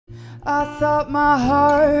I thought my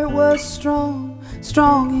heart was strong,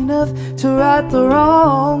 strong enough to right the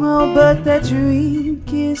wrong. Oh, but that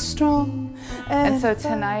drink is strong. And so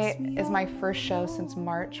tonight is my first show since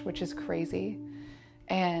March, which is crazy.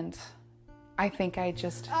 And I think I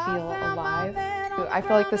just feel alive. I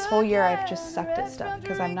feel like this whole year I've just sucked at stuff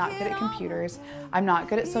because I'm not good at computers. I'm not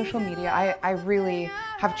good at social media. I really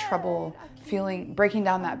have trouble breaking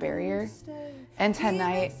down that barrier. And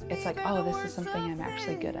tonight it's like, oh, this is something I'm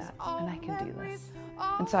actually good at and I can do this.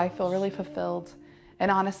 And so I feel really fulfilled. And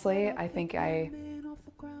honestly, I think I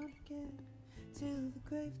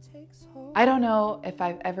don't know if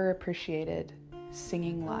I've ever appreciated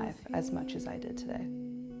singing live as much as I did today,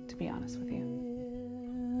 to be honest with you.